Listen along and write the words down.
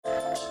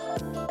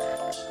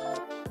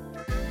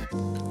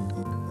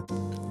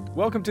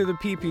Welcome to the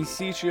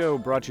PPC Show,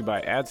 brought to you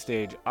by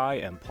AdStage. I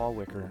am Paul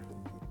Wicker.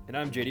 And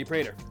I'm JD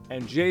Prater.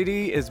 And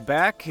JD is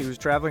back. He was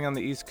traveling on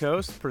the East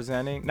Coast,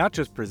 not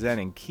just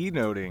presenting,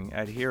 keynoting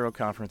at Hero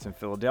Conference in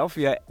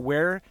Philadelphia,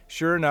 where,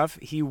 sure enough,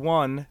 he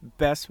won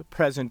Best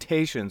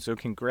Presentation. So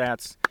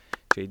congrats,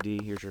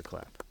 JD. Here's your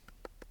clap.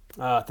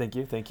 Thank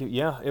you.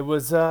 Yeah, it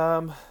was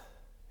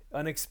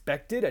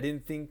unexpected. I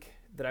didn't think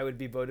that I would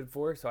be voted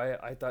for, so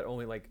I thought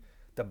only like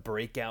the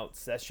breakout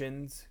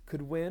sessions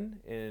could win.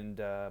 And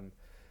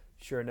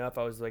sure enough,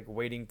 I was like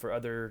waiting for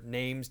other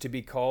names to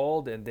be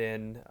called, and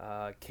then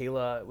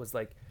Kayla was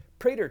like,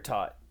 Prater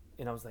taught,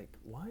 and I was like,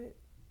 what?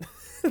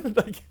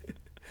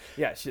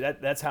 Yeah,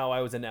 that's how I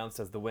was announced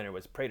as the winner,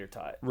 was Prater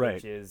taught, right,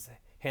 which is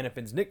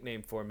Hannafin's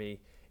nickname for me,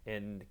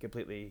 and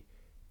completely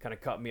kind of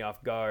caught me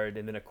off guard.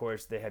 And then of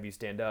course they have you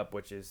stand up,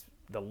 which is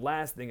the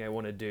last thing I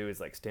want to do, is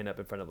like stand up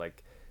in front of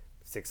like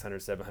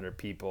 600, 700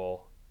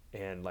 people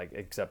and like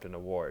accept an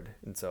award.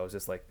 And so I was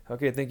just like,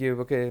 okay, thank you.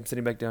 Okay, I'm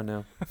sitting back down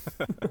now.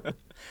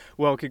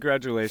 Well,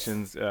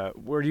 congratulations.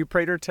 Were you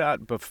Prater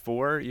taught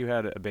before you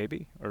had a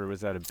baby, or was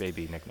that a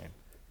baby nickname?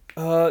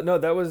 No,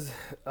 that was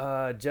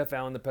Jeff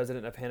Allen, the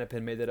president of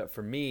Hannafin, made that up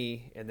for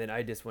me, and then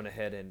I just went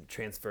ahead and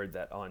transferred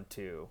that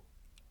onto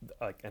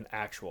like an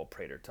actual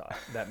Prater taught.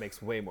 That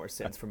makes way more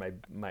sense for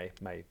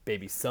my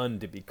baby son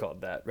to be called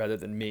that rather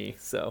than me.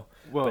 So,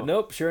 well, but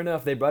nope, sure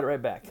enough, they brought it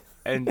right back.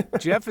 And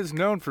Jeff is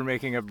known for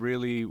making up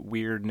really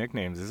weird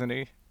nicknames, isn't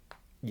he?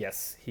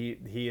 Yes, he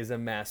is a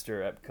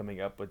master at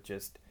coming up with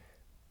just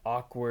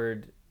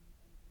awkward,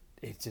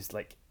 it's just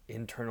like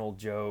internal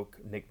joke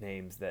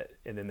nicknames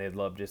and then they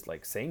love just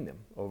like saying them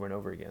over and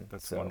over again.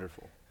 That's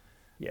wonderful.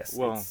 Yes.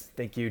 Well,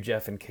 thank you,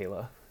 Jeff and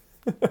Kayla.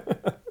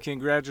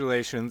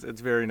 Congratulations.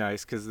 It's very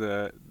nice, because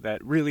that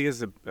really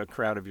is a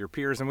crowd of your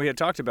peers. And we had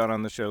talked about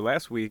on the show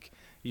last week,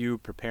 you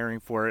preparing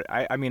for it.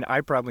 I mean,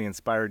 I probably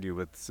inspired you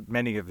with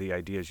many of the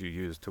ideas you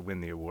used to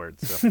win the award.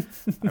 So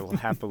I will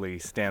happily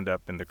stand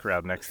up in the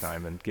crowd next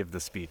time and give the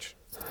speech.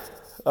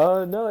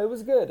 No, it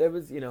was good. It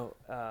was,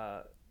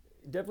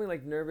 definitely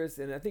like nervous.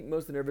 And I think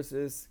most of the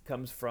nervousness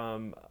comes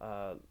from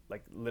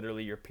like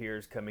literally your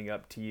peers coming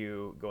up to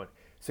you going,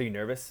 so you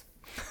nervous?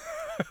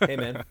 Hey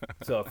man,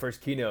 so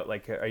first keynote,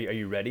 like, are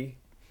you ready?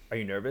 Are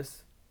you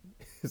nervous?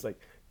 It's like,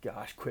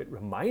 gosh, quit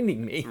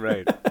reminding me.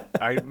 Right.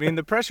 I mean,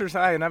 the pressure's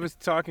high, and I was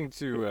talking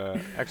to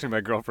actually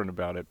my girlfriend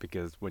about it,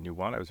 because when you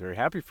won, I was very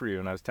happy for you,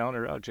 and I was telling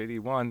her, oh,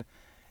 JD won,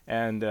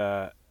 and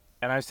I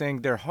was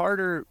saying they're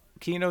harder.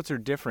 Keynotes are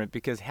different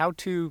because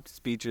how-to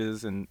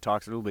speeches and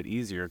talks are a little bit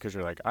easier, because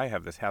you're like, I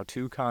have this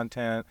how-to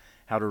content,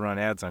 how to run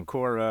ads on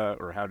Quora,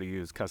 or how to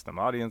use custom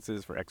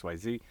audiences for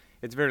XYZ.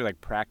 It's very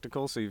like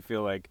practical, so you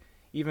feel like,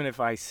 even if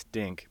I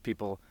stink,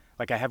 people,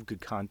 like, I have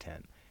good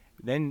content.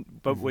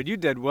 But what you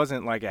did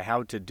wasn't like a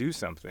how to do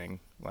something,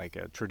 like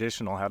a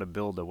traditional how to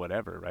build a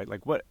whatever, right?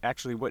 Like, what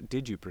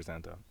did you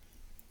present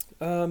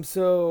on?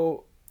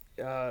 So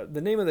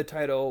the name of the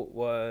title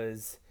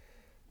was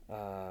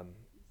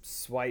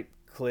Swipe,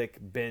 Click,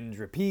 Binge,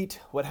 Repeat.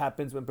 What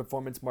happens when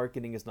performance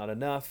marketing is not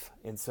enough?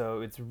 And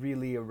so it's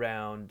really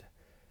around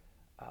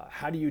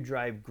how do you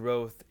drive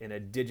growth in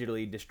a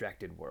digitally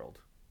distracted world?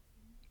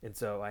 And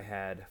so I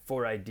had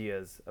 4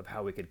 ideas of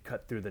how we could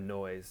cut through the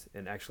noise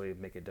and actually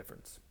make a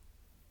difference.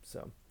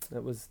 So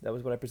that was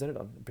what I presented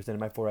on. I presented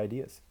my 4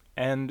 ideas.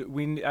 And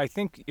I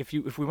think if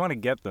we want to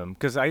get them,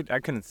 because I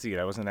couldn't see it.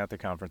 I wasn't at the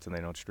conference and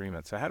they don't stream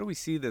it. So how do we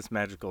see this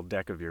magical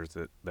deck of yours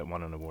that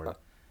won an award?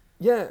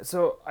 Yeah,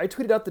 so I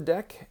tweeted out the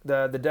deck.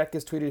 The deck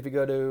is tweeted if you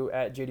go to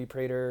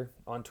 @JDPrater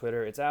on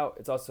Twitter. It's out.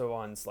 It's also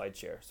on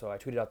SlideShare. So I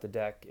tweeted out the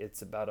deck.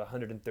 It's about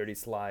 130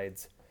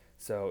 slides.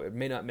 So it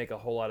may not make a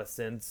whole lot of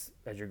sense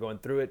as you're going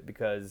through it,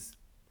 because,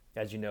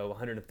 as you know,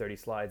 130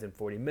 slides in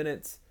 40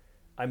 minutes,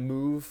 I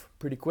move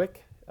pretty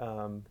quick.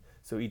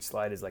 So each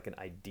slide is like an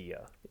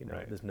idea.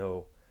 Right. There's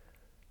no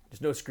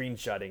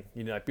screenshotting.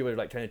 Like people are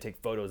like trying to take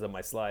photos of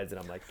my slides,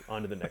 and I'm like,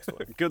 on to the next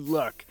one. Good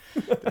luck.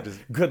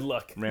 Good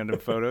luck. Random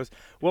photos.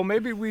 Well,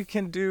 maybe we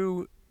can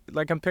do,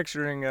 like, I'm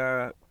picturing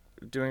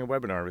doing a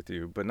webinar with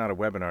you, but not a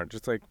webinar.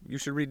 Just like, you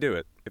should redo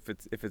it.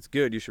 If it's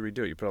good, you should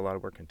redo it. You put a lot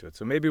of work into it.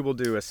 So maybe we'll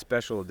do a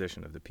special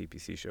edition of the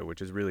PPC show,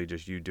 which is really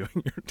just you doing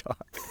your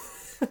talk.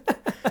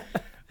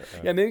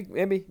 Yeah,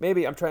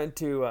 maybe. I'm trying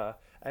to. I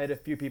had a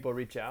few people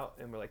reach out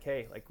and were like,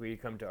 "Hey, like, will you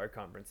come to our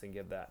conference and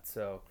give that?"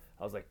 So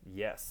I was like,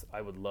 "Yes,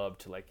 I would love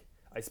to." Like,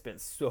 I spent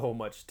so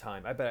much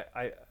time. I bet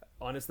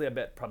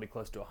probably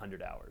close to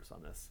 100 hours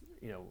on this.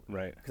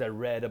 Right? Because I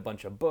read a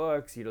bunch of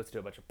books. You listen to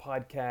a bunch of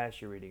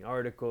podcasts. You're reading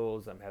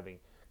articles. I'm having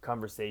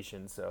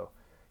conversations. So,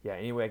 yeah,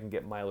 any way I can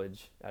get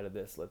mileage out of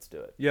this, let's do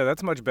it. Yeah,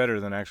 that's much better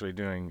than actually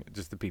doing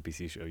just the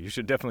PPC show. You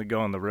should definitely go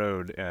on the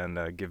road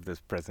and give this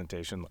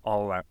presentation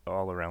all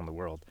around the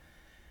world.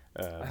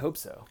 I hope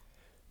so.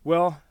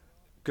 Well,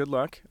 good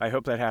luck. I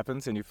hope that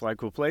happens and you fly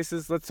cool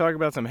places. Let's talk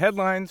about some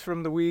headlines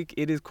from the week.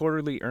 It is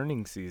quarterly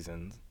earnings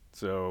season,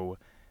 so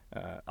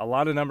a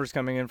lot of numbers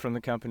coming in from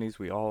the companies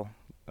we all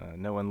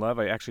know and love.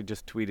 I actually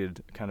just tweeted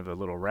kind of a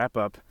little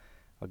wrap-up.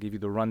 I'll give you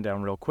the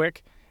rundown real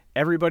quick.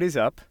 Everybody's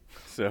up,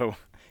 so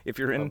if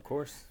you're in Of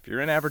course. if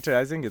you're in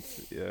advertising,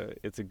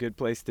 it's a good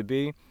place to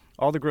be.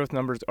 All the growth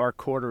numbers are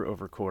quarter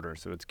over quarter,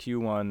 so it's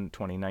Q1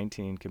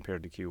 2019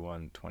 compared to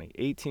Q1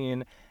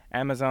 2018.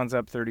 Amazon's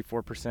up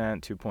 34%,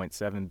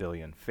 2.7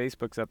 billion.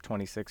 Facebook's up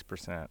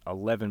 26%,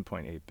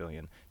 11.8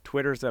 billion.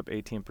 Twitter's up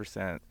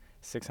 18%,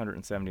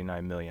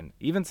 679 million.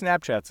 Even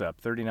Snapchat's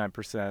up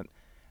 39%,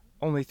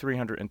 only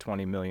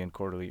 320 million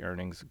quarterly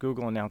earnings.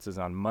 Google announces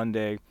on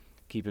Monday.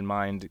 Keep in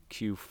mind,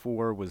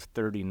 Q4 was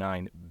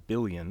 39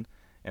 billion,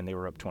 and they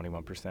were up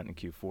 21% in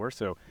Q4.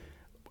 So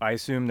I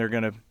assume they're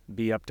going to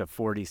be up to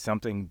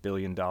 40-something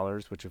billion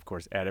dollars, which of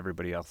course add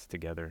everybody else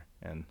together,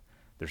 and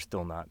they're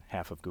still not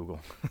half of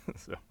Google.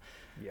 So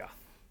Yeah,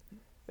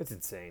 it's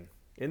insane.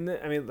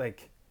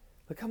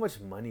 Look how much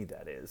money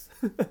that is.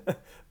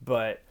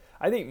 But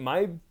I think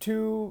my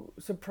two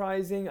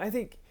surprising,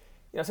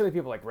 so many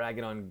people like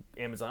ragging on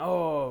Amazon,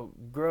 oh,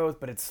 growth,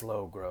 but it's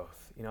slow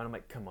growth. And I'm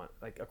like, come on,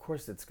 like, of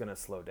course it's going to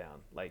slow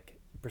down. Like,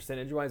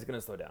 percentage-wise, it's going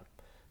to slow down.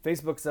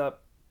 Facebook's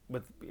up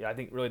with, I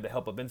think, really the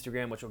help of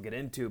Instagram, which we'll get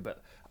into.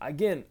 But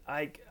again,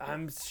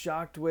 I'm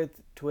shocked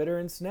with Twitter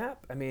and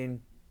Snap. I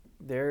mean,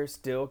 they're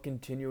still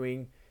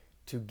continuing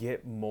to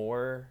get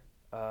more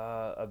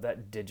of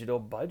that digital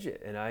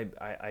budget, and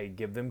I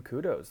give them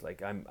kudos.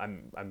 Like,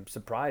 I'm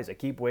surprised. I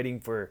keep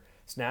waiting for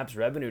Snap's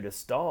revenue to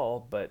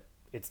stall, but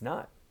it's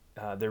not.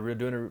 They're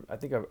doing, I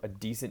think, a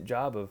decent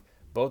job of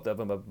both of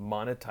them of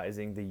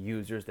monetizing the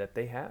users that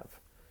they have.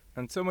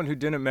 And someone who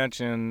didn't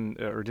mention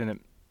or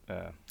didn't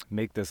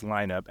make this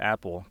lineup,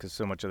 Apple, because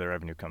so much of their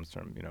revenue comes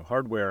from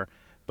hardware,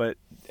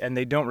 and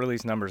they don't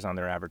release numbers on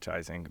their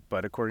advertising.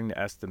 But according to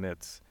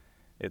estimates,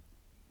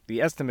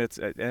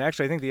 and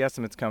actually I think the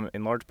estimates come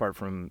in large part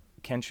from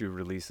Kensho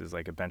releases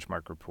like a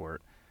benchmark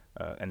report,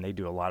 and they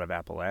do a lot of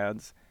Apple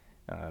ads,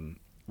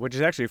 which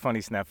is actually a funny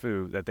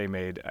snafu that they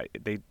made.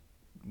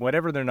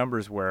 Whatever their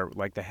numbers were,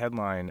 like the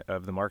headline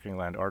of the Marketing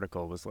Land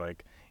article was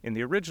like, in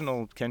the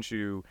original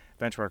Kensho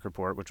benchmark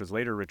report, which was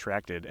later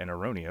retracted and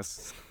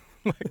erroneous,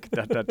 like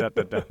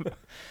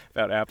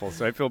about Apple.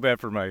 So I feel bad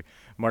for my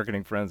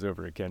marketing friends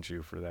over at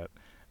Kensho for that.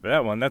 But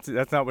that one, that's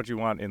not what you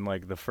want in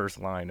like the first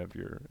line of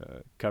your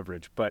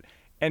coverage. But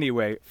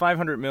anyway,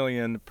 500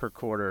 million per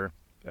quarter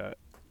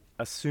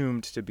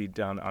assumed to be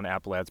done on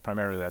Apple ads.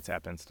 Primarily that's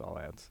app install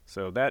ads.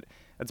 So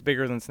that's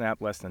bigger than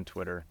Snap, less than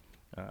Twitter.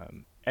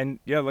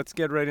 And yeah, let's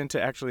get right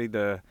into actually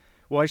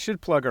I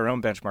should plug our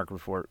own benchmark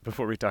report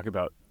before we talk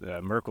about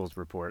Merkel's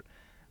report.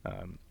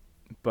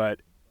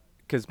 But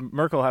because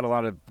Merkel had a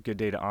lot of good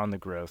data on the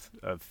growth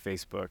of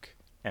Facebook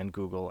and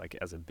Google like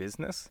as a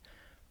business.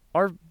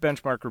 Our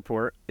benchmark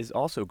report is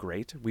also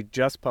great. We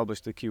just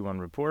published the Q1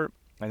 report,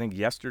 I think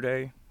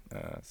yesterday.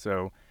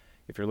 So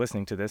if you're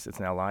listening to this, it's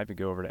now live. You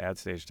go over to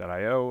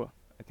adstage.io.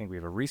 I think we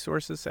have a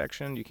resources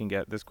section. You can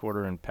get this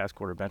quarter and past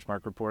quarter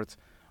benchmark reports.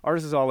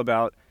 Ours is all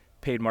about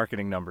paid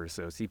marketing numbers,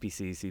 so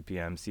CPC,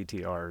 CPM,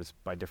 CTRs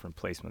by different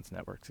placements,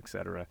 networks,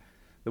 etc.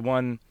 The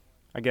one,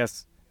 I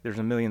guess there's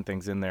a million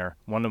things in there.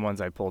 One of the ones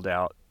I pulled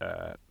out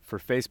for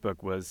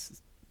Facebook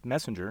was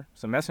Messenger.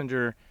 So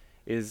Messenger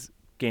is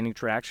gaining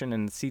traction,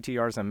 and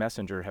CTRs on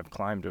Messenger have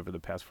climbed over the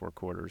past 4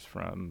 quarters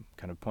from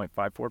kind of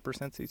 0.54%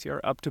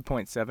 CTR up to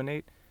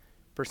 0.78%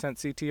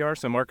 CTR.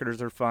 So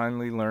marketers are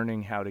finally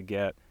learning how to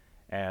get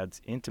ads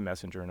into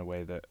Messenger in a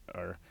way that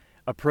are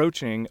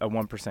approaching a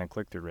 1%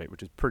 click-through rate,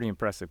 which is pretty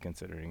impressive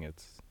considering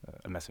it's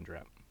a Messenger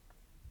app.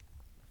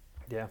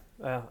 Yeah,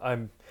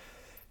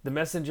 the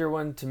Messenger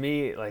one to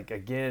me, like,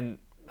 again,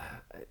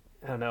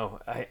 I don't know.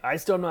 I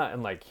still not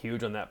like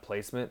huge on that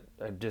placement.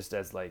 Just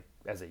as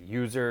a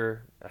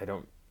user, I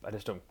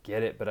just don't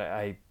get it. But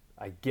I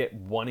get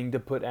wanting to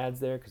put ads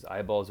there because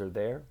eyeballs are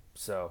there.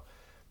 So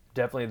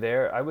definitely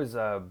there. I was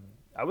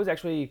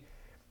actually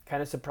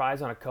kind of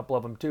surprised on a couple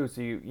of them too.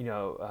 So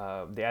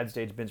the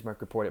AdStage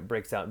benchmark report, it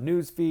breaks out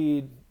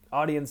newsfeed,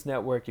 audience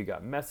network. You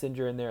got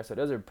Messenger in there, so it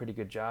does a pretty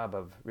good job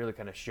of really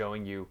kind of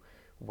showing you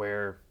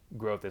where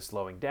growth is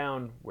slowing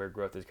down, where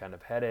growth is kind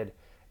of headed.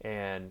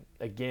 And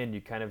again,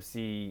 you kind of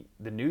see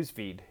the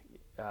newsfeed.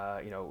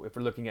 If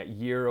we're looking at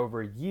year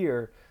over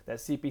year, that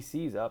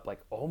CPC is up like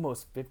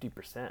almost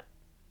 50%,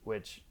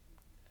 which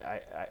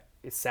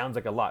it sounds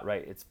like a lot,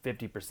 right? It's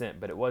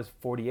 50%, but it was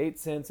 48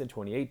 cents in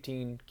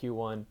 2018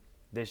 Q1.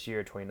 This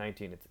year,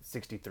 2019, it's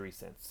 63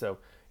 cents. So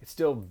it's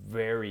still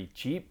very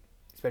cheap,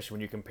 especially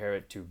when you compare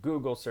it to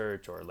Google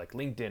search or like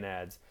LinkedIn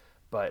ads.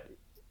 But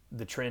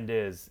the trend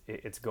is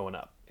it's going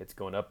up. It's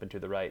going up and to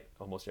the right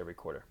almost every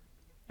quarter.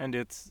 And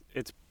it's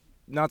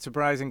not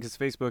surprising because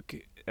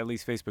Facebook, at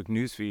least Facebook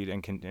Newsfeed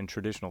and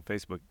traditional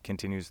Facebook,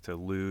 continues to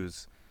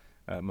lose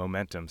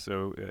momentum.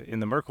 So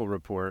in the Merkel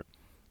report,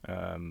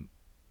 even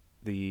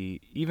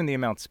the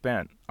amount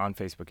spent on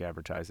Facebook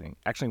advertising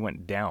actually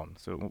went down.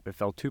 So it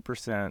fell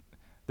 2%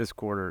 this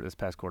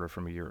past quarter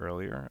from a year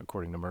earlier,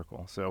 according to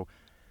Merkel. So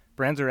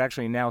brands are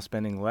actually now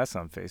spending less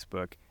on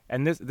Facebook.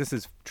 And this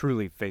is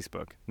truly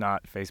Facebook,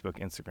 not Facebook,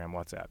 Instagram,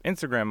 WhatsApp.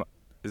 Instagram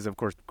is, of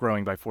course,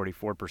 growing by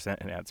 44%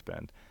 in ad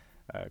spend,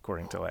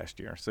 according to last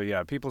year. So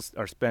yeah, people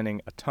are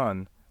spending a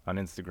ton on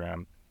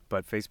Instagram,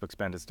 but Facebook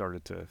spend has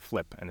started to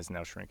flip and is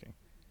now shrinking.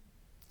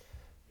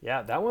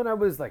 Yeah, that one I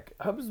was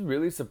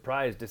really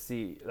surprised to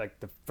see like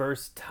the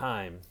first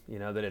time,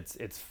 that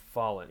it's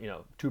fallen,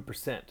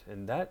 2%.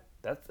 And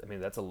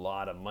that's a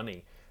lot of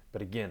money.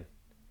 But again,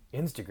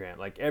 Instagram,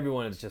 like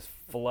everyone is just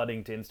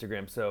flooding to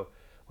Instagram. So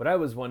what I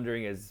was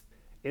wondering is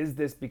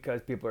this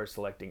because people are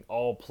selecting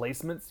all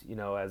placements,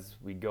 as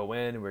we go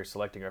in and we're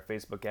selecting our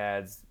Facebook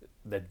ads,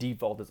 the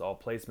default is all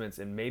placements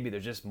and maybe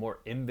there's just more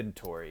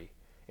inventory.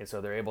 And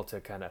so they're able to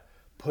kind of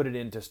put it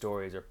into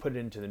stories or put it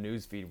into the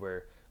newsfeed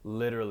where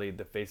literally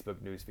the Facebook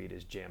newsfeed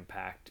is jam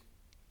packed.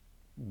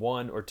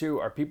 One or two,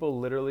 are people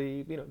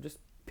literally, just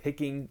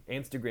picking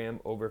Instagram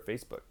over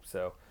Facebook?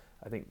 So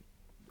I think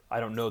I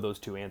don't know those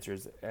two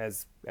answers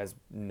as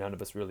none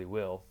of us really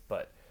will,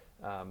 but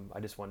I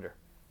just wonder.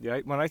 Yeah,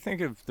 when I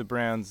think of the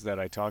brands that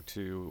I talk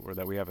to or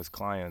that we have as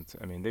clients,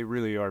 I mean, they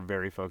really are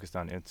very focused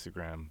on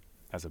Instagram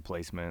as a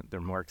placement.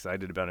 They're more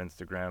excited about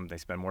Instagram. They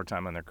spend more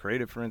time on their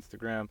creative for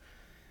Instagram.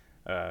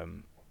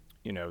 Um,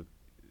 you know,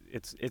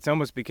 it's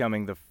almost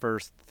becoming the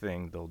first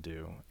thing they'll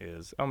do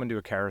is, oh, I'm gonna do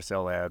a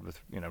carousel ad with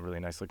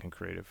really nice looking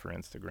creative for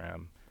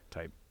Instagram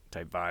type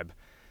vibe.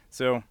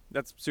 So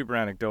that's super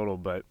anecdotal,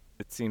 but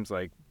it seems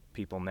like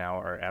people now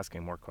are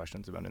asking more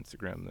questions about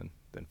Instagram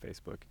than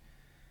Facebook.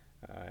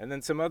 And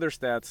then some other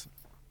stats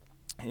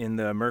in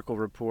the Merkle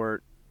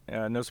report.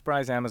 No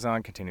surprise,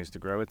 Amazon continues to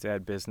grow its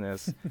ad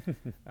business.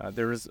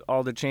 There was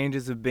all the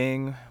changes of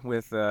Bing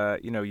with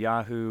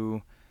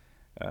Yahoo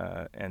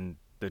and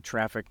the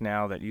traffic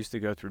now that used to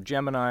go through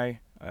Gemini.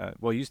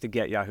 Used to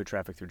get Yahoo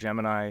traffic through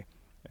Gemini,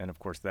 and of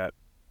course that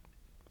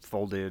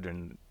folded,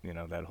 and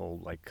that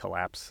whole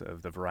collapse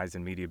of the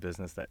Verizon media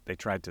business, that they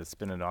tried to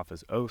spin it off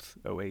as Oath,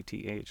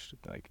 OATH.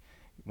 Like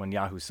when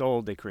Yahoo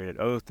sold, they created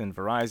Oath and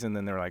Verizon.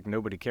 Then they're like,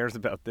 nobody cares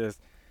about this.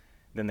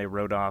 Then they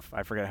wrote off,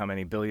 I forget how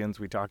many billions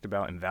we talked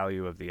about in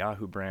value of the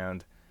Yahoo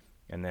brand,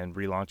 and then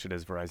relaunched it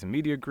as Verizon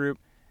Media Group,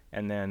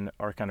 and then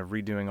are kind of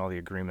redoing all the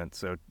agreements.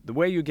 So the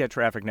way you get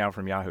traffic now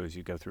from Yahoo is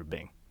you go through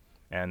Bing.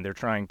 And they're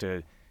trying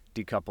to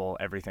decouple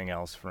everything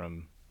else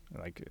from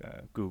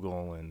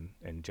Google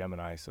and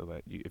Gemini, so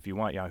that if you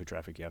want Yahoo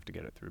traffic, you have to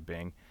get it through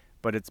Bing.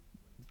 But it's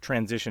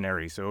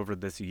transitionary, so over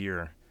this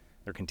year,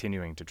 they're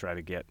continuing to try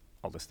to get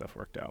all this stuff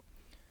worked out.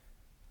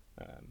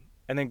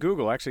 And then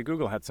Google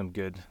had some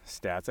good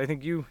stats. I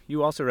think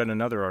you also read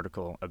another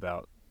article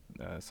about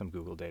some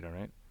Google data,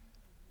 right?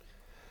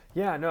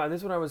 Yeah, no,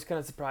 this one I was kind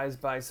of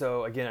surprised by.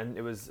 So again,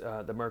 it was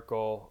the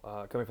Merkle,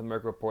 coming from the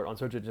Merkle report on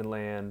Search Engine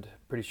Land.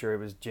 Pretty sure it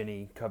was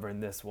Ginny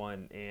covering this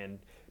one, and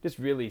just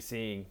really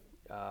seeing,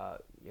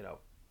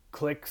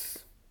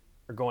 clicks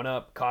are going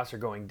up, costs are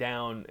going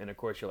down, and of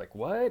course you're like,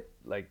 what?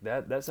 Like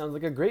that sounds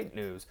like a great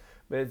news,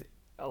 but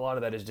a lot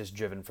of that is just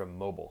driven from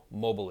mobile.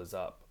 Mobile is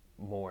up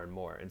more and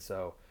more, and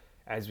so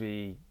as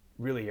we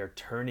really are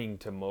turning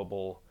to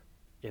mobile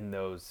in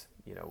those,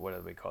 what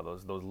do we call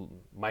those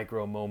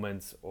micro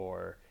moments,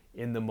 or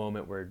in the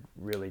moment we're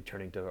really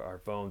turning to our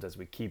phones as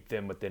we keep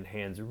them within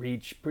hand's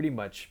reach pretty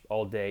much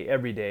all day,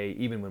 every day,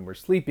 even when we're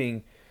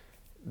sleeping.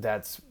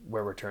 That's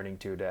where we're turning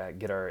to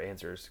get our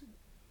answers.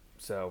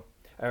 So,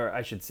 or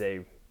I should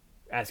say,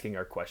 asking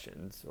our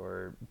questions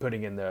or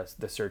putting in the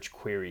search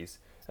queries.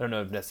 I don't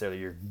know if necessarily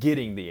you're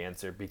getting the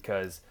answer,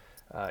 because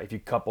if you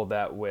couple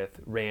that with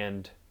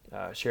Rand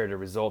shared a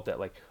result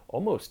that like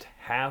almost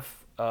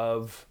half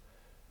of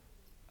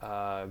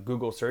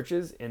Google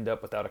searches end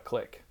up without a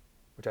click,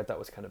 which I thought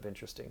was kind of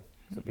interesting.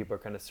 So people are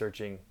kind of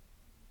searching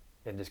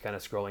and just kind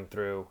of scrolling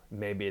through.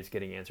 Maybe it's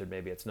getting answered,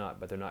 maybe it's not,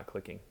 but they're not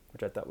clicking,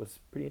 which I thought was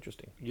pretty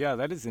interesting. Yeah,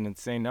 that is an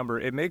insane number.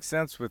 It makes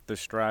sense with the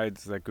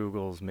strides that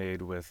Google's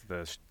made with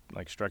the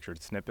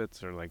structured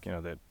snippets, or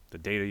the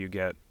data you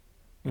get,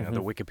 the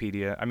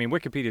Wikipedia. I mean,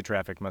 Wikipedia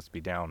traffic must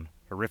be down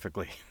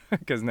horrifically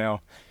because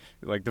now,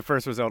 the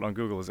first result on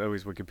Google is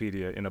always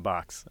Wikipedia in a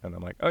box, and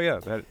I'm like, oh yeah,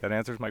 that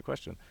answers my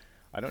question.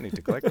 I don't need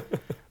to click.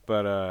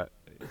 But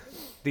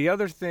the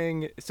other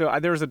thing, so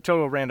there was a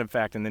total random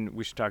fact, and then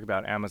we should talk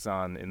about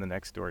Amazon in the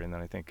next story, and then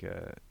I think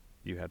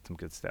you had some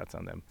good stats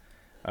on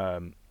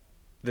them.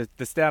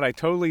 The stat I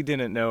totally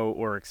didn't know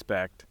or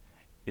expect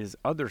is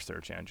other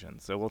search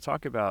engines. So we'll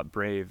talk about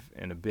Brave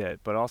in a bit,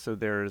 but also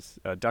there's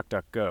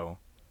DuckDuckGo,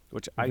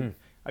 which I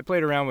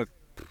played around with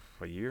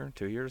a year,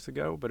 2 years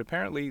ago, but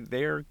apparently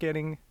they're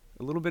getting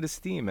a little bit of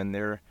steam, and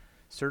their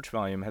search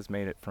volume has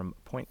made it from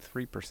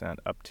 0.3%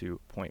 up to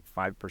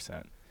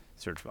 0.5%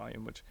 search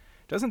volume, which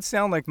doesn't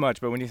sound like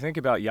much, but when you think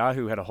about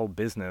Yahoo had a whole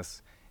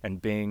business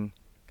and Bing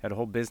had a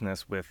whole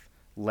business with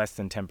less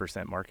than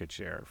 10% market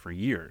share for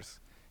years.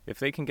 If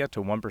they can get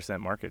to 1%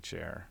 market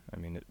share, I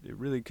mean, it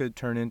really could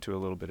turn into a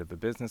little bit of a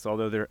business,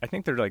 although I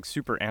think they're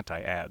super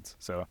anti-ads.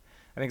 So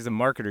I think as a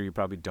marketer, you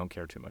probably don't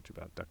care too much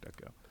about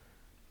DuckDuckGo.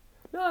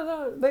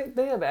 No,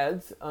 they have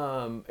ads.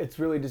 It's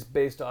really just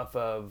based off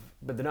of,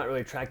 but they're not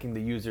really tracking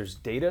the user's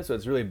data, so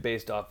it's really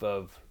based off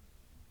of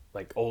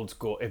old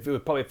school. It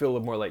would probably feel a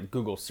little more like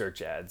Google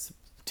search ads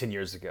 10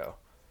 years ago,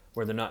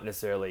 where they're not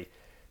necessarily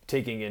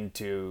taking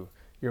into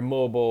your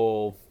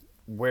mobile,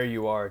 where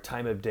you are,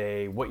 time of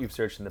day, what you've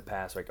searched in the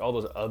past, all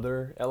those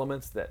other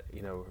elements that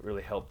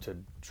really help to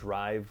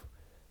drive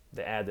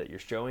the ad that you're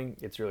showing.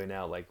 It's really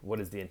now like, what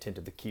is the intent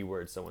of the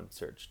keyword someone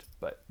searched?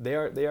 But they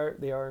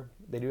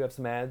do have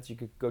some ads. You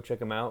could go check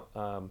them out.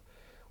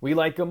 We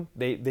like them.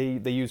 They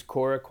use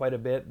Quora quite a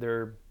bit.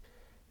 They're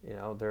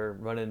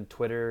running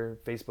Twitter,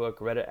 Facebook,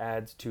 Reddit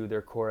ads to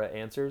their Quora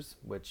answers,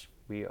 which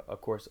we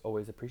of course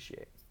always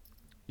appreciate.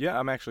 Yeah,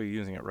 I'm actually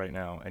using it right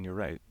now, and you're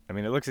right. I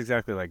mean, it looks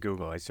exactly like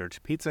Google. I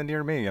search pizza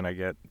near me, and I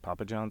get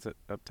Papa John's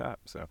up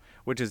top. So,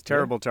 which is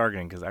terrible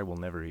targeting because I will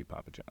never eat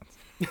Papa John's.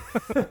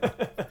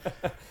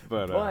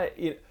 but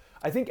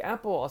I think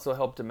Apple also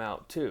helped them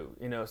out too.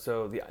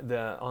 So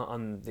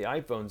on the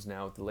iPhones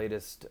now, the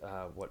latest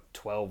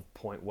 12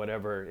 point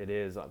whatever it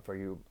is for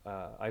you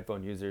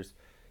iPhone users,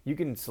 you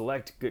can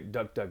select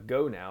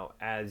DuckDuckGo now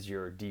as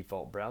your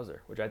default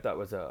browser, which I thought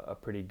was a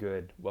pretty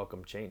good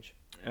welcome change.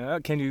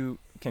 Can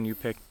you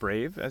pick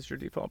Brave as your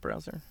default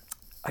browser?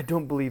 I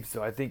don't believe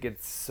so. I think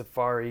it's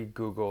Safari,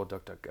 Google,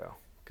 DuckDuckGo.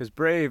 Because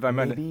Brave,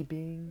 maybe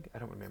Bing. I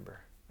don't remember.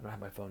 I don't have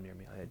my phone near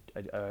me.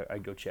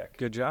 I'd go check.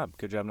 Good job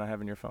not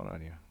having your phone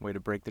on you. Way to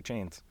break the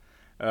chains.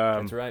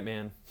 That's right,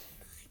 man.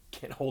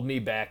 Can't hold me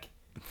back.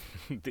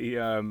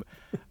 So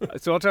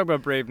I'll talk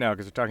about Brave now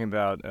because we're talking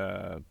about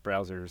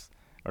browsers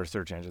or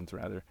search engines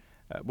rather.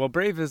 Well,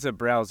 Brave is a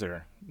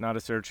browser, not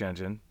a search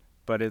engine,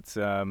 but it's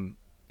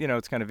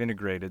it's kind of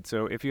integrated.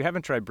 So if you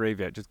haven't tried Brave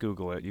yet, just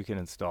Google it. You can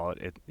install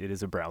it. It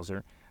is a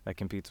browser that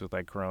competes with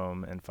like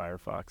Chrome and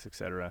Firefox,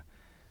 etc.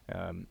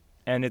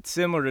 And it's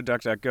similar to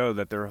DuckDuckGo,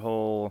 that their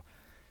whole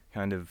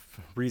kind of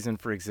reason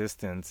for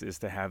existence is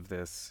to have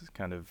this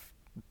kind of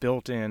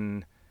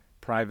built-in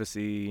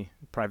privacy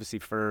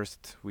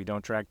first. We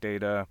don't track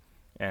data,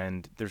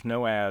 and there's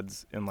no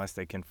ads unless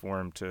they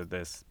conform to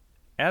this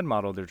ad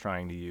model they're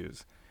trying to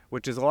use,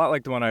 which is a lot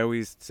like the one I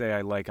always say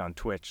I like on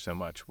Twitch so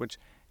much, which,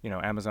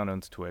 Amazon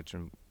owns Twitch,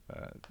 and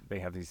they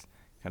have these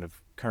kind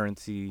of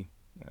currency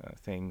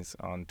things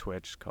on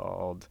Twitch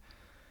called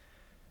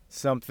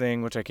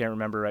something, which I can't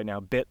remember right now,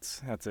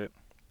 bits, that's it.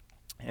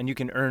 And you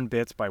can earn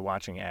bits by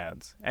watching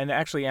ads. And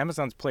actually,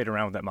 Amazon's played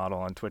around with that model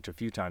on Twitch a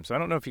few times, so I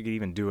don't know if you could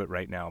even do it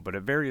right now, but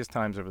at various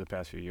times over the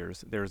past few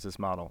years, there's this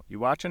model. You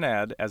watch an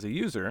ad as a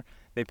user,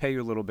 they pay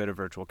you a little bit of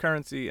virtual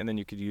currency, and then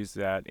you could use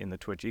that in the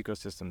Twitch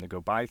ecosystem to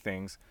go buy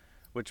things,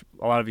 which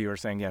a lot of you are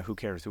saying, yeah, who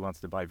cares, who wants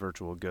to buy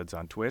virtual goods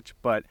on Twitch?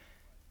 But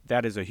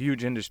that is a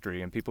huge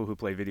industry, and people who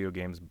play video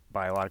games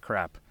buy a lot of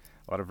crap,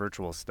 a lot of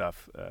virtual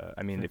stuff.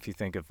 If you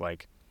think of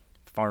like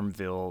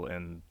Farmville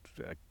and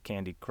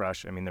Candy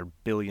Crush, they're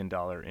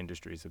billion-dollar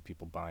industries of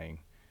people buying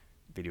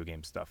video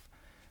game stuff.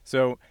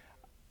 So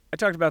I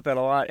talked about that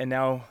a lot, and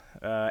now,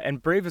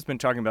 and Brave has been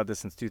talking about this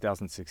since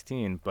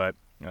 2016, but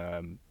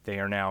they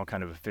are now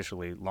kind of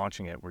officially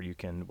launching it, where you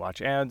can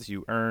watch ads,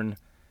 you earn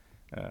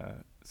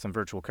some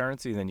virtual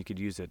currency, and then you could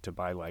use it to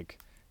buy like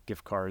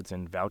gift cards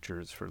and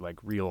vouchers for like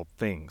real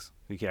things.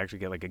 You could actually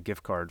get like a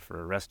gift card for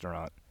a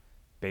restaurant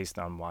based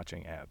on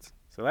watching ads.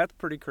 So that's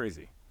pretty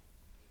crazy.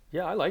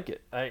 Yeah, I like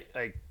it.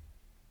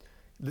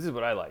 This is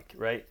what I like,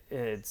 right?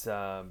 It's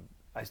I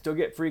still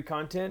get free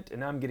content,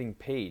 and I'm getting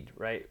paid,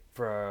 right,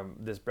 from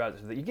this browser.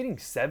 So you're getting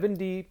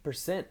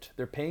 70%.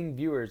 They're paying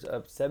viewers a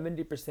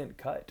 70%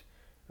 cut,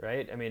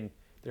 right?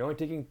 They're only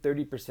taking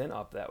 30%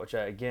 off that, which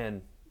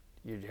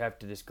you'd have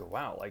to just go,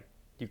 wow, like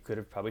you could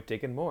have probably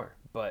taken more.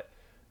 But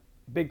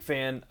big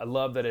fan. I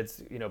love that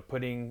it's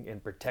putting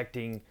and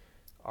protecting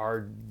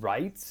our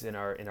rights and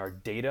our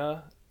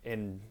data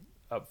and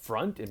up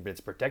front, and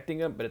it's protecting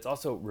them, but it's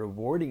also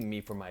rewarding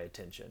me for my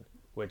attention,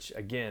 which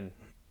again,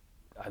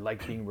 I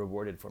like being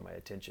rewarded for my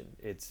attention.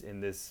 It's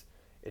in this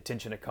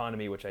attention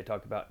economy, which I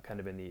talked about kind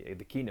of in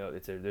the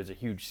keynote. There's a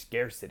huge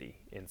scarcity,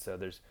 and so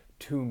there's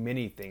too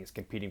many things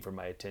competing for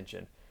my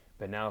attention.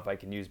 But now if I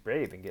can use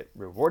Brave and get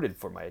rewarded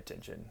for my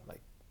attention,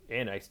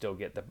 and I still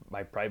get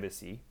my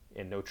privacy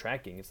and no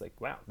tracking, it's like,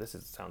 wow,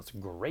 sounds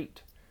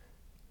great.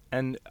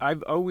 And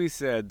I've always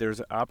said there's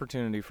an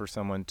opportunity for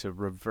someone to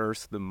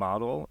reverse the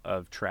model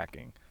of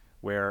tracking,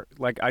 where,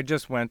 like, I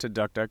just went to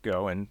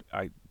DuckDuckGo, and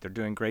they're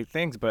doing great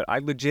things, but I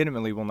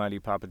legitimately will not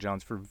eat Papa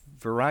John's for a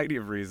variety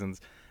of reasons.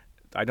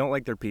 I don't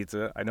like their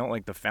pizza. I don't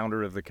like the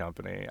founder of the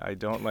company. I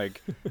don't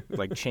like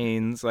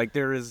chains. Like,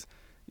 there is,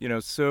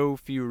 so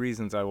few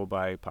reasons I will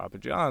buy Papa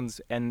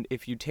John's. And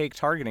if you take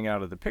targeting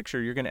out of the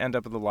picture, you're going to end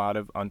up with a lot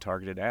of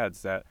untargeted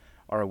ads that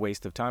are a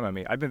waste of time on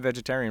me. I've been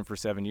vegetarian for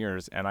 7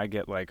 years, and I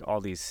get like all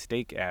these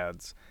steak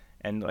ads,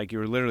 and like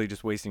you're literally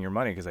just wasting your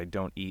money because I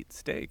don't eat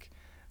steak.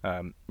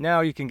 Now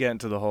you can get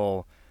into the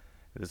whole,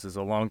 this is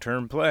a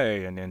long-term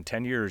play, and in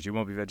 10 years you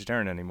won't be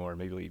vegetarian anymore,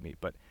 maybe you'll eat meat.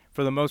 But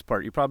for the most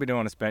part, you probably don't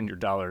want to spend your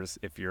dollars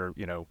if you're,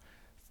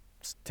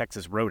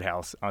 Texas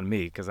Roadhouse on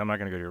me, because I'm not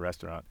going to go to your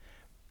restaurant.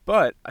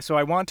 But, so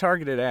I want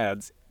targeted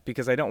ads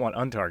because I don't want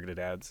untargeted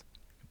ads,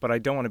 but I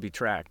don't want to be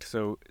tracked.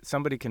 So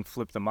somebody can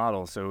flip the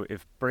model. So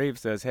if Brave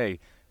says, hey,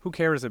 who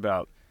cares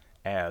about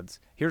ads?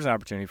 Here's an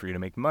opportunity for you to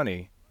make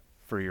money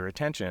for your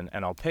attention,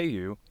 and I'll pay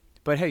you.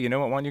 But hey, you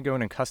know what? Why don't you go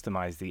in and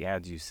customize the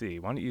ads you see?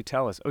 Why don't you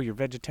tell us, oh, you're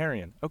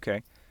vegetarian.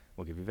 Okay,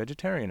 we'll give you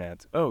vegetarian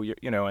ads. Oh,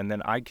 and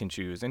then I can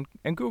choose. And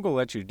Google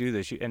lets you do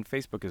this, and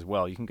Facebook as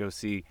well. You can go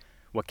see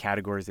what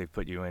categories they've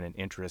put you in and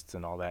interests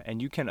and all that.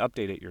 And you can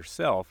update it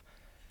yourself.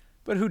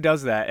 But who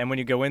does that? And when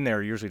you go in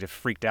there, you're usually just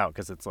freaked out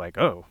because it's like,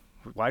 oh,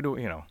 why do,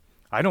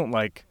 I don't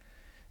like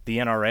the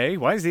NRA.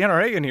 Why is the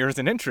NRA in here as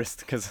an interest?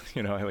 Because,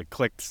 I like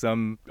clicked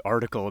some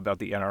article about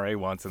the NRA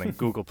once and then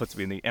Google puts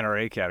me in the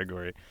NRA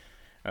category.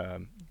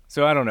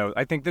 So I don't know.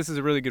 I think this is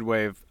a really good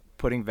way of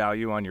putting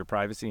value on your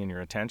privacy and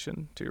your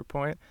attention, to your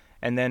point.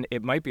 And then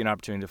it might be an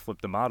opportunity to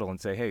flip the model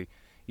and say, hey,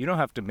 you don't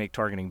have to make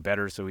targeting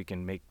better so we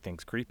can make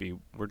things creepy.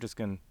 We're just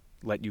going to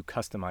let you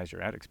customize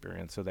your ad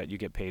experience so that you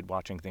get paid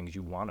watching things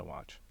you want to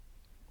watch.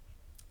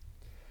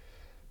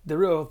 The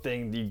real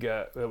thing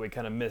that we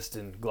kind of missed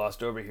and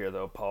glossed over here,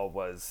 though, Paul,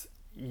 was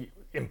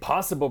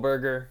Impossible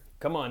Burger.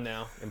 Come on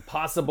now.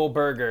 Impossible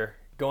Burger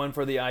going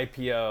for the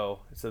IPO.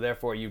 So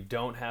therefore, you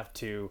don't have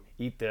to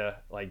eat the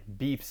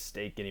beef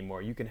steak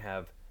anymore. You can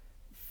have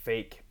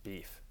fake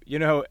beef.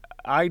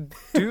 I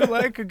do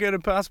like a good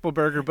Impossible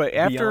Burger, but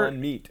after Beyond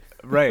Meat.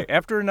 Right.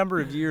 After a number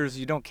of years,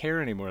 you don't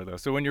care anymore, though.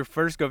 So when you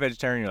first go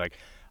vegetarian, you're like,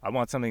 I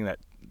want something that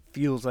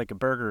feels like a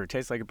burger or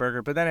tastes like a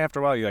burger. But then after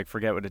a while, you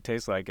forget what it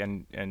tastes like,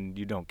 and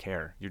you don't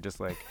care. You're just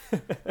like,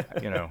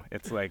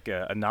 it's like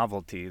a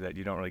novelty that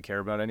you don't really care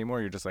about anymore.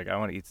 You're just like, I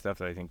want to eat stuff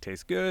that I think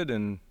tastes good,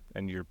 and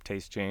your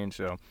taste change.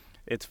 So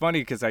it's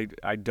funny because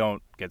I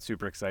don't get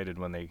super excited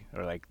when they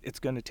are like, it's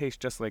going to taste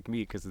just like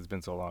meat because it's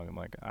been so long. I'm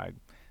like, I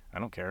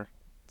don't care.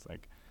 It's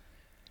like,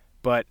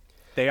 but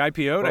they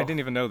IPO'd? I didn't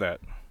even know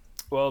that.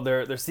 Well,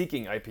 they're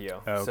seeking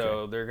IPO, okay.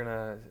 So they're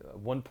gonna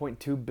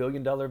 $1.2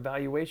 billion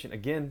valuation.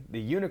 Again, the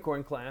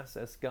unicorn class,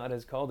 as Scott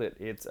has called it,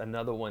 it's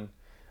another one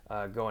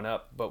going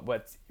up. But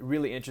what's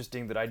really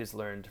interesting that I just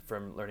learned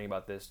from learning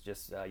about this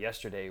just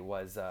yesterday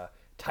was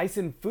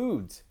Tyson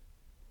Foods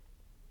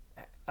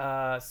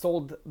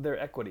sold their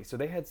equity, so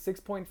they had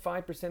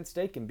 6.5%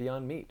 stake in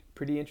Beyond Meat.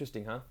 Pretty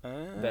interesting, huh?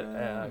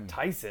 That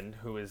Tyson,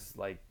 who is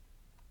like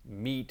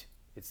meat.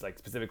 It's like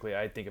specifically,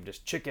 I think of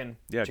just chicken.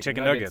 Yeah,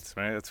 chicken nuggets,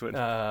 right? That's what.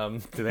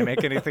 Do they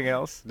make anything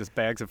else? Just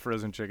bags of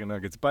frozen chicken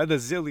nuggets by the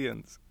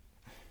zillions.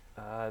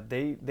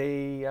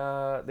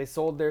 They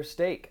sold their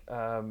stake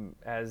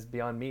as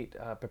Beyond Meat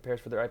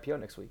prepares for their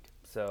IPO next week.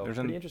 So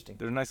pretty interesting.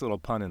 There's a nice little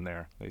pun in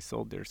there. They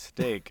sold their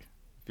steak,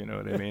 if you know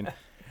what I mean.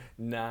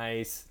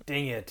 Nice.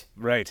 Dang it.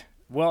 Right.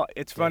 Well,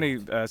 it's funny.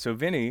 So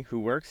Vinny, who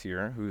works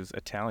here, who's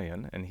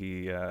Italian, and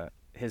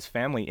his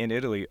family in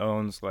Italy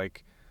owns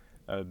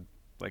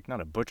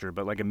not a butcher,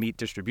 but like a meat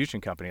distribution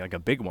company, like a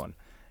big one.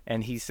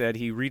 And he said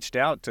he reached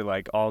out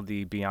to all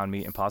the Beyond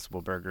Meat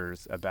Impossible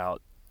Burgers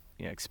about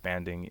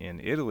expanding in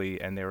Italy,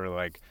 and they were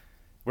like,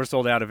 we're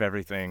sold out of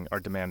everything. Our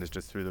demand is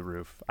just through the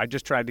roof. I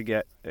just tried to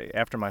get,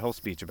 after my whole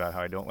speech about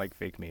how I don't like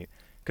fake meat,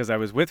 because I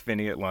was with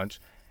Vinny at lunch,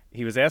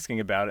 he was asking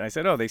about it, and I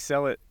said, oh, they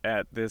sell it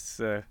at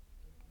this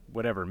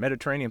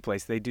Mediterranean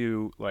place. They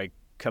do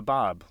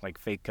kebab, like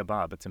fake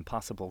kebab. It's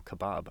Impossible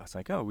Kebab. I was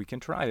like, oh, we can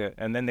try it.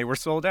 And then they were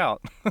sold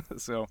out.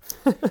 So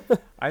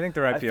I think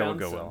their IPO will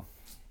go well.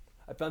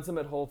 I found some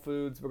at Whole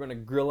Foods. We're going to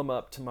grill them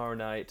up tomorrow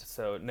night.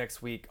 So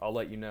next week, I'll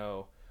let you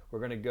know. We're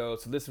going to go.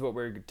 So this is what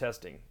we're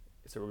testing.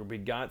 So we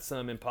got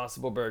some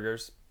Impossible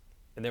Burgers,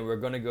 and then we're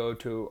going to go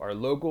to our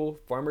local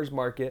farmer's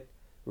market.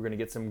 We're going to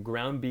get some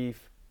ground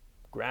beef,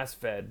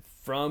 grass-fed,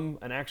 from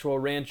an actual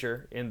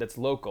rancher that's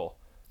local.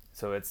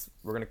 So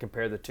we're going to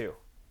compare the two.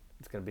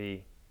 It's going to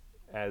be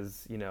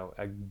as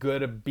a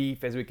good a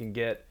beef as we can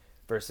get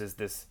versus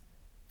this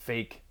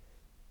fake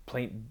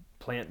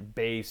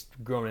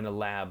plant-based grown in a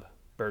lab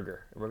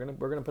burger. We're gonna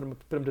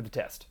put them to the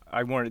test.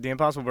 I warned, the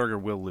Impossible Burger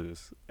will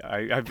lose.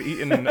 I've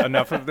eaten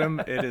enough of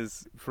them. It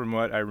is, from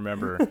what I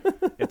remember,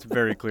 it's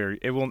very clear.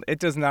 It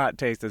does not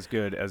taste as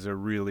good as a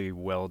really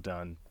well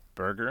done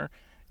burger.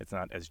 It's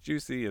not as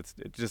juicy.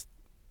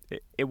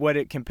 What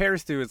it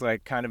compares to is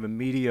kind of a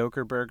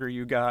mediocre burger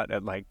you got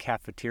at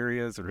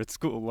cafeterias or at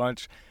school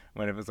lunch,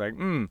 when it was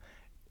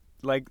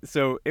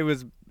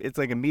it's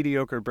like a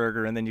mediocre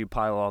burger, and then you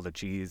pile all the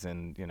cheese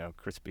and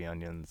crispy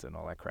onions and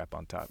all that crap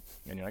on top,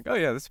 and you're like, oh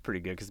yeah, this is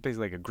pretty good, because it's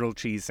basically like a grilled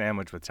cheese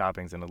sandwich with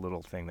toppings and a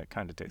little thing that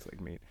kind of tastes like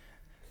meat.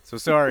 So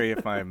sorry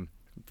if I'm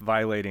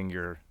violating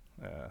your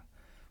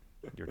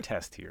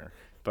test here,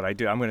 but I'm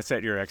going to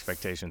set your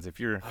expectations.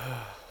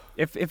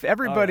 If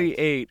everybody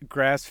ate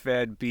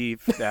grass-fed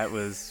beef that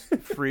was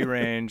free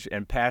range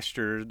and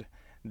pastured,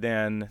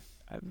 then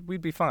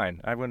we'd be fine.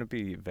 I wouldn't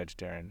be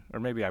vegetarian, or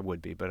maybe I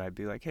would be, but I'd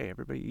be like, hey,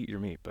 everybody eat your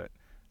meat. But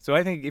so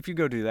I think if you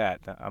go do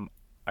that,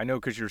 I know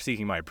because you're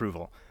seeking my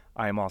approval,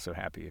 I am also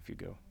happy if you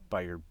go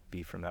buy your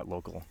beef from that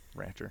local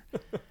rancher.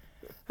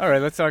 All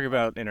right, let's talk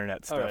about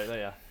internet stuff. All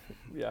right,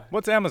 yeah.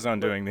 What's Amazon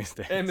doing these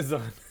days?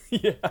 Amazon,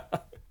 yeah.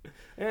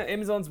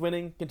 Amazon's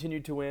winning,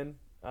 continued to win.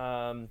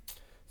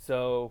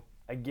 So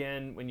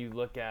again, when you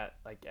look at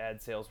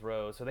ad sales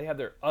rows, so they have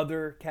their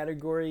other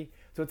category.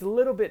 So it's a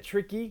little bit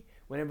tricky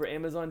whenever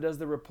Amazon does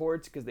the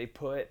reports, because they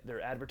put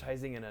their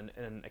advertising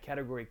in a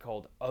category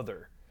called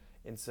other.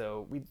 And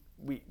so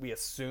we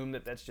assume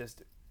that that's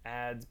just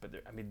ads, but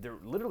there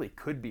literally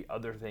could be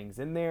other things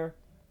in there.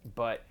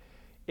 But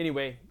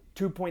anyway,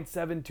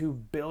 2.72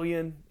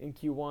 billion in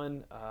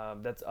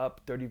Q1. That's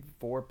up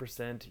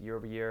 34% year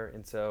over year.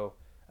 And so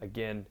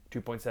again,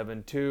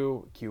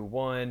 2.72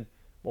 Q1.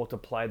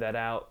 Multiply that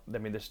out. I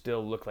mean, they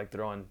still look like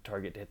they're on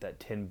target to hit that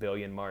 10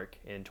 billion mark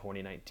in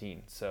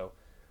 2019. So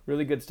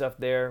really good stuff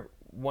there.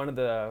 One of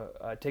the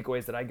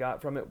takeaways that I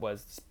got from it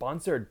was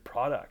sponsored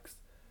products.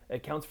 It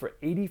accounts for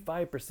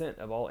 85%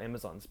 of all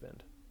Amazon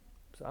spend.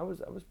 So I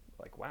was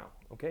like, wow,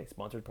 okay,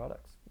 sponsored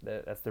products.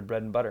 That's their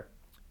bread and butter.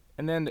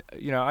 And then,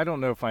 I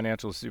don't know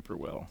financials super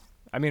well.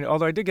 I mean,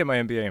 although I did get my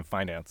MBA in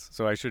finance,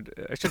 so I should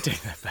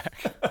take that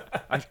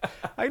back.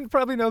 I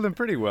probably know them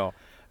pretty well.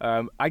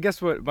 I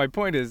guess what my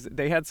point is,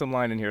 they had some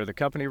line in here. The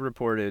company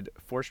reported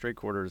 4 straight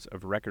quarters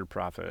of record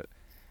profit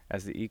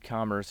as the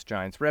e-commerce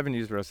giant's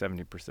revenues rose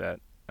 70%.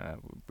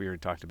 We already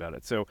talked about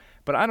it. So,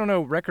 but I don't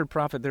know, record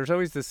profit, there's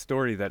always this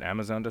story that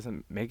Amazon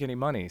doesn't make any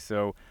money.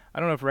 So I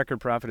don't know if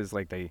record profit is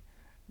like they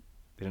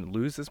didn't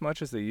lose as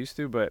much as they used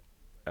to, but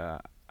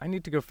I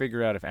need to go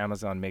figure out if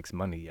Amazon makes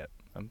money yet.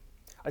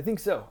 I think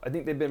so. I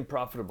think they've been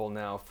profitable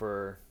now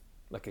for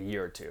like a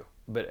year or two.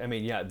 But I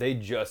mean, yeah, they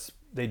just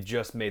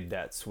made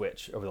that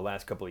switch over the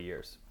last couple of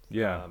years.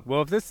 Yeah.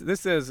 Well, if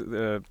this says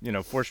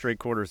 4 straight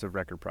quarters of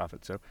record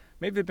profit, so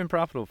maybe they've been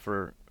profitable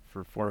for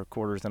 4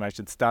 quarters, and I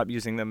should stop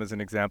using them as an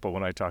example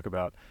when I talk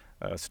about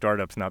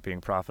startups not being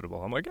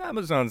profitable. I'm like,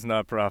 Amazon's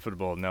not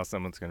profitable. Now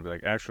someone's going to be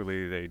like,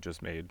 actually, they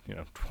just made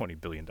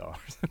 $20 billion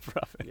in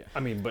profit. Yeah.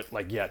 I mean, but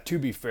to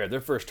be fair, their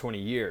first 20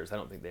 years, I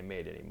don't think they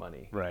made any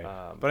money. Right.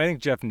 But I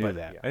think Jeff knew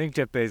that. Yeah. I think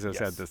Jeff Bezos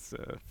had this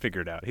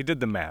figured out. He did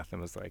the math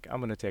and was like, I'm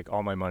going to take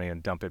all my money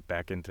and dump it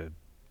back into,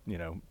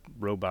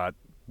 robot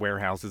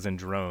warehouses and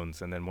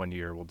drones, and then 1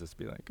 year we'll just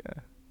be like,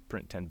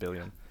 print 10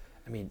 billion.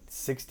 I mean,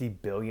 60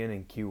 billion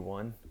in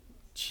Q1.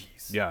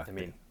 Jeez. Yeah. I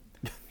mean,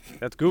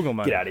 that's Google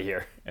money. Get out of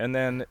here. And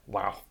then,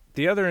 wow.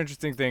 The other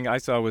interesting thing I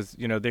saw was,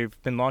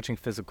 they've been launching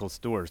physical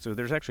stores. So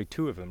there's actually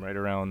 2 of them right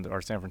around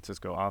our San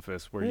Francisco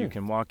office where you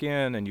can walk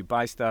in and you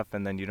buy stuff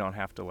and then you don't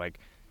have to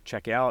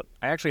check out.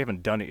 I actually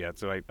haven't done it yet,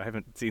 so I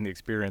haven't seen the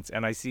experience.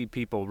 And I see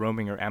people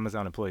or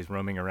Amazon employees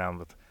roaming around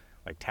with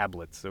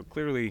tablets. So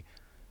clearly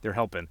they're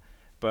helping.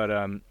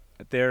 But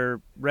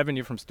their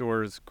revenue from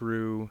stores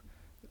grew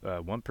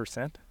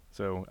 1%.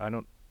 So I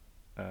don't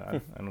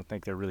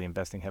think they're really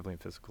investing heavily in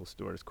physical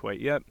stores quite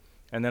yet.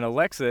 And then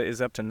Alexa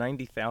is up to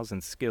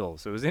 90,000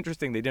 skills. So it was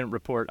interesting they didn't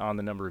report on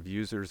the number of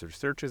users or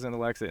searches in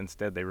Alexa.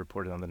 Instead, they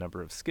reported on the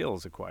number of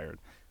skills acquired.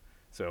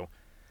 So,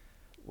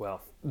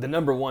 well, the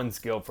number one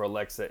skill for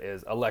Alexa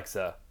is,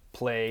 Alexa,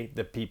 play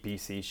the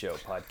PPC Show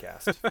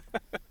podcast.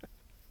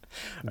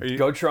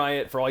 Go try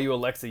it for all you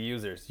Alexa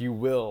users. You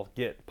will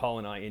get Paul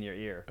and I in your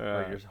ear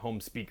or your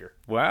home speaker.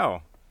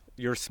 Wow.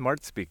 Your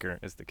smart speaker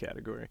is the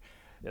category.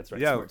 That's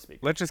right, yeah, smart speaker.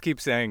 Let's just keep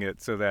saying it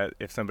so that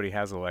if somebody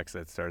has Alexa,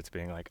 it starts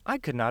being like, I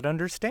could not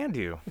understand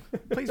you.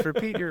 Please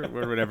repeat your,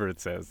 or whatever it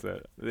says.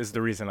 That is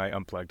the reason I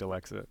unplugged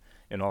Alexa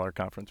in all our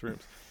conference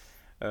rooms.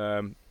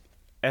 And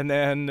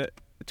then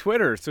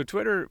Twitter. So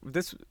Twitter,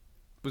 this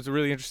was a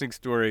really interesting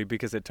story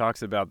because it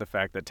talks about the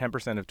fact that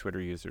 10% of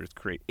Twitter users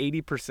create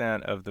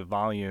 80% of the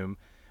volume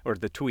or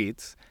the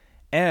tweets,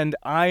 and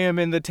I am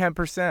in the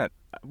 10%.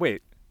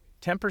 Wait,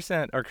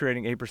 10% are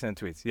creating 8%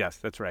 tweets. Yes,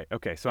 that's right.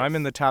 Okay, so yes. I'm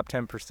in the top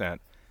 10%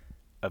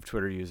 of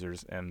Twitter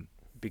users, and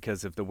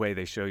because of the way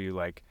they show you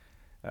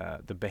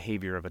the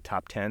behavior of a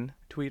top 10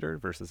 tweeter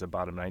versus a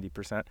bottom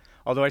 90%.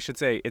 Although I should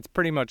say it's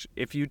pretty much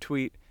if you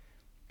tweet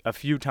a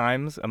few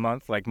times a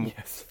month,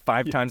 yes.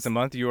 5 times a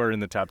month, you are in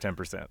the top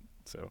 10%.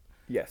 So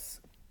yes,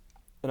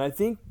 and I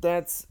think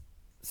that's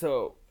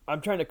so.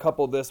 I'm trying to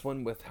couple this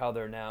one with how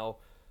they're now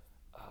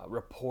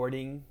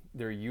reporting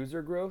their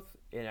user growth,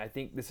 and I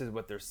think this is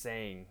what they're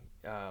saying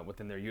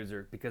within their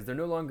user, because they're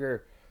no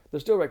longer. They're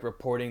still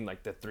reporting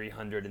the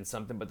 300 and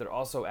something, but they're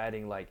also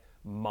adding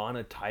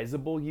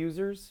monetizable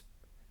users.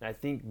 And I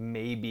think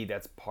maybe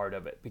that's part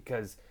of it,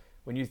 because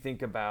when you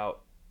think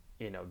about,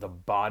 the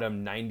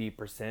bottom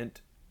 90%,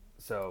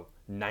 so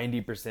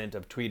 90%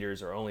 of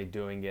tweeters are only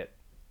doing it,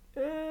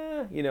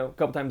 a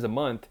couple times a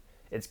month,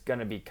 it's going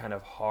to be kind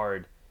of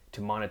hard to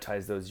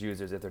monetize those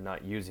users if they're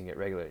not using it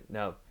regularly.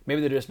 Now,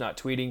 maybe they're just not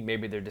tweeting.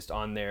 Maybe they're just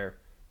on there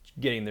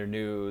getting their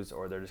news,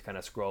 or they're just kind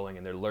of scrolling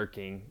and they're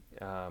lurking.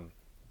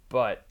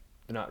 But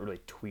they're not really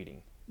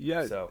tweeting.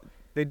 Yeah, so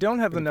they don't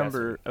have the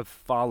number of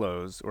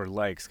follows or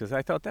likes, because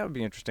I thought that would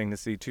be interesting to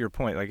see, to your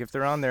point. If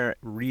they're on there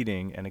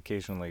reading and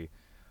occasionally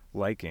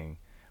liking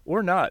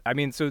or not. I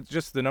mean, so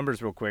just the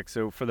numbers real quick.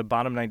 So for the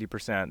bottom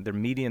 90%, their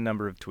median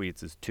number of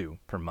tweets is 2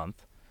 per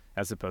month,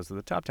 as opposed to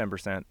the top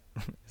 10%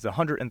 is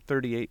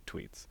 138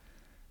 tweets,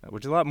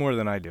 which is a lot more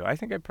than I do. I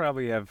think I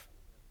probably have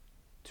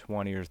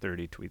 20 or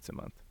 30 tweets a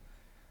month.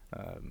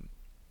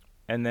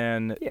 And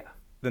then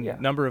the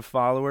number of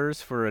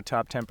followers for a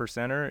top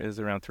 10%er is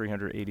around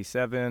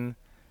 387.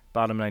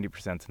 Bottom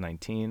 90% is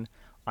 19.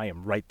 I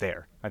am right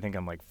there. I think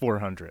I'm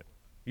 400.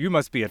 You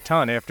must be a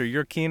ton. After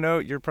your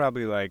keynote, you're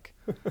probably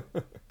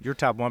you're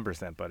top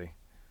 1%, buddy.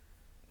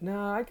 No,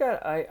 I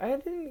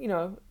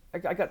didn't,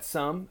 I got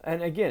some.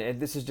 And again,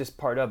 this is just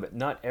part of it.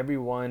 Not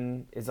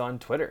everyone is on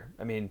Twitter.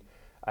 I mean,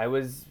 I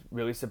was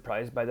really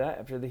surprised by that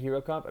after the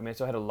Hero Comp. I mean, I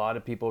still had a lot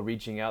of people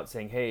reaching out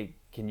saying, "Hey,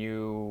 can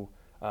you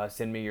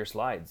send me your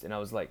slides?" And I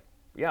was like,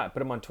 "Yeah, I put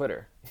them on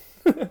Twitter."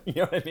 You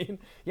know what I mean?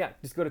 Yeah,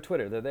 just go to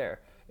Twitter. They're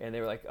there. And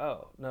they were like,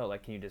 "Oh no,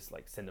 like can you just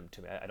like send them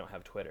to me? I don't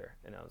have Twitter."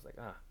 And I was like,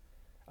 "Ah."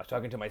 I was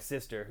talking to my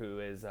sister who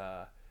is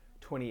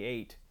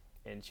 28,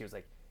 and she was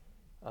like,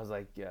 I was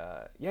like,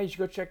 "Yeah, you should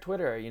go check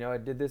Twitter. You know, I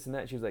did this and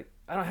that." She was like,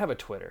 "I don't have a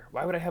Twitter.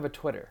 Why would I have a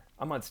Twitter?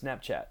 I'm on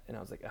Snapchat." And I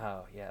was like,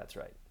 "Oh yeah, that's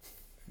right."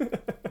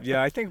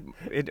 Yeah, I think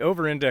it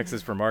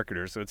over-indexes for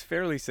marketers, so it's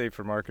fairly safe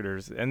for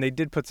marketers. And they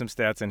did put some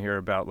stats in here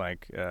about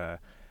like,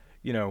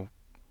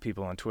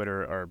 people on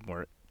Twitter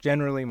are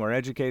generally more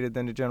educated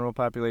than the general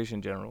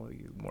population,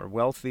 generally more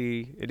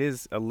wealthy. It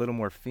is a little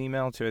more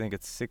female too. I think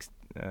it's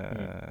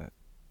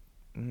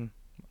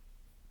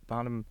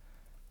bottom,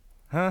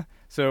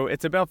 So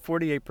it's about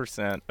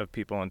 48% of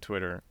people on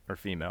Twitter are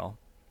female,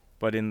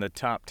 but in the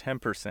top 10%,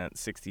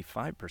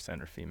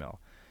 65% are female.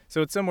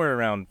 So it's somewhere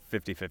around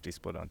 50-50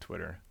 split on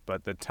Twitter,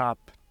 but the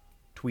top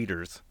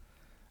tweeters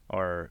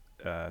are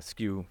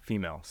skew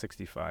female,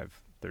 65-35.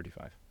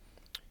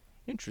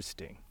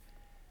 Interesting.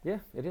 Yeah,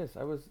 it is.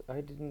 I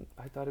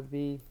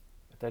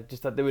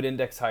just thought they would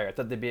index higher. I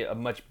thought there'd be a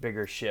much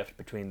bigger shift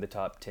between the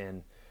top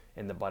 10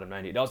 and the bottom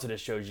 90. It also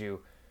just shows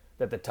you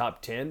that the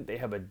top 10, they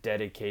have a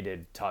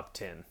dedicated top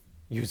 10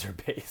 user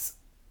base.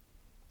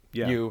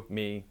 Yeah. You,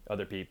 me,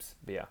 other peeps.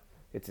 But yeah,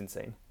 it's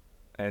insane.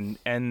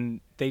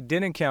 And they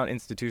didn't count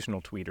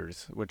institutional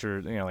tweeters, which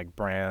are like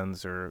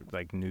brands or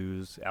like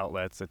news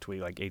outlets that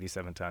tweet like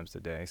 87 times a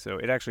day. So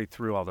it actually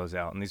threw all those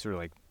out, and these are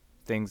like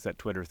things that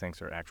Twitter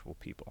thinks are actual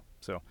people.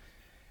 So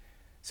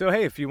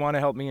hey, if you want to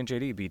help me and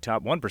JD be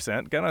top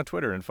 1%, get on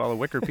Twitter and follow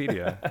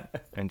Wikipedia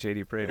and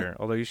JD Prater.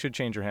 Although you should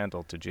change your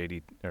handle to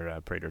JD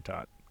or Prater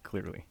Tot,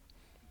 clearly.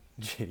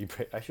 JD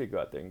Prater. I should go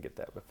out there and get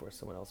that before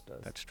someone else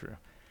does. That's true.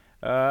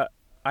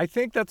 I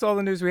think that's all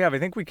the news we have. I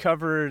think we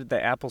covered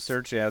the Apple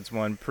search ads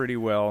one pretty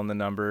well in the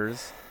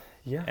numbers.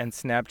 Yeah. And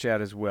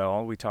Snapchat as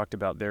well. We talked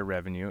about their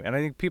revenue. And I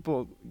think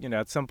people,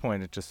 at some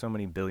point, it's just so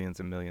many billions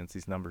and millions,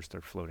 these numbers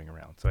start floating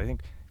around. So I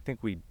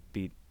think we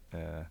beat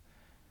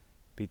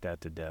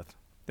that to death.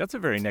 That's a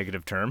very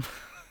negative term.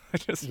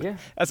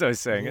 As I was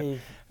saying, I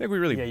think we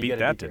really beat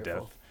that to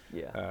death.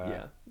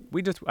 Yeah.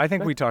 I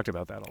think we talked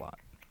about that a lot.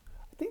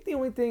 I think the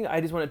only thing I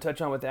just want to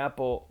touch on with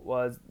Apple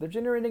was they're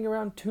generating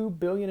around $2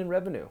 billion in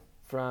revenue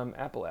from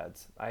Apple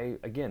ads. I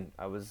didn't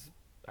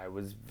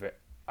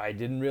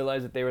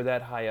realize that they were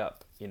that high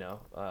up.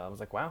 I was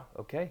like, wow,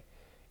 okay,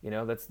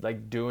 that's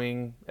like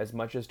doing as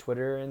much as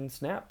Twitter and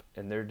Snap,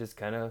 and they're just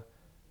kind of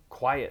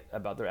quiet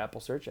about their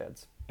Apple search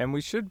ads. And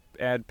we should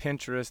add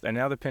Pinterest, and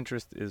now the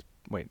Pinterest is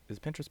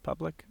Pinterest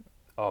public?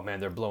 Oh man,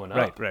 they're blowing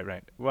up.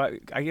 Right. Well,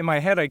 in my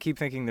head, I keep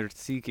thinking there's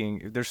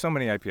so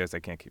many IPOs I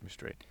can't keep them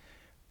straight.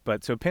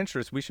 But so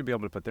Pinterest, we should be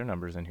able to put their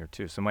numbers in here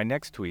too. So my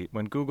next tweet,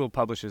 when Google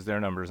publishes their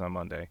numbers on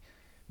Monday,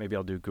 maybe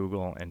I'll do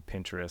Google and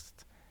Pinterest.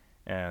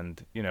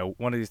 And,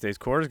 one of these days,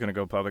 Core is going to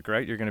go public,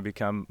 right? You're going to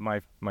become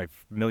my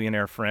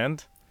millionaire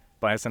friend,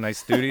 buy us a nice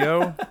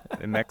studio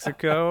in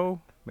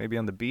Mexico, maybe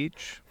on the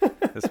beach.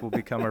 This will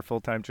become our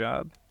full-time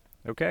job.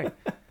 Okay.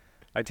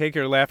 I take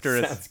your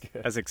laughter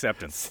as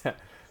acceptance.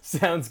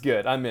 Sounds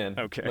good. I'm in.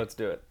 Okay. Let's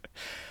do it.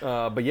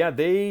 But yeah,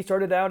 they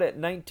started out at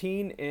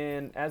 19,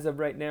 and as of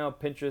right now,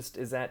 Pinterest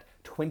is at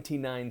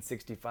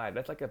 29.65.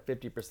 That's like a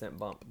 50%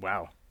 bump.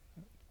 Wow.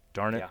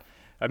 Darn it. Yeah.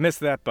 I missed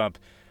that bump.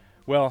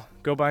 Well,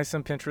 go buy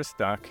some Pinterest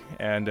stock.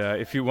 And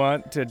if you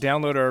want to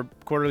download our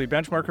quarterly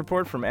benchmark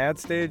report from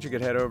AdStage, you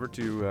could head over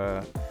to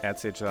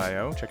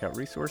adstage.io, check out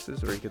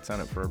resources, or you could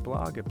sign up for our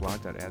blog at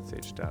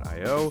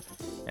blog.adstage.io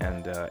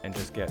and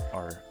just get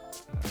our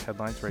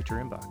headlines right to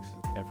your inbox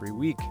every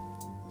week.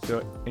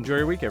 So enjoy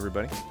your week,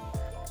 everybody.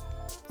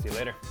 See you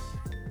later.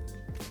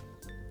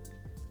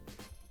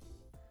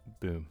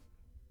 Boom.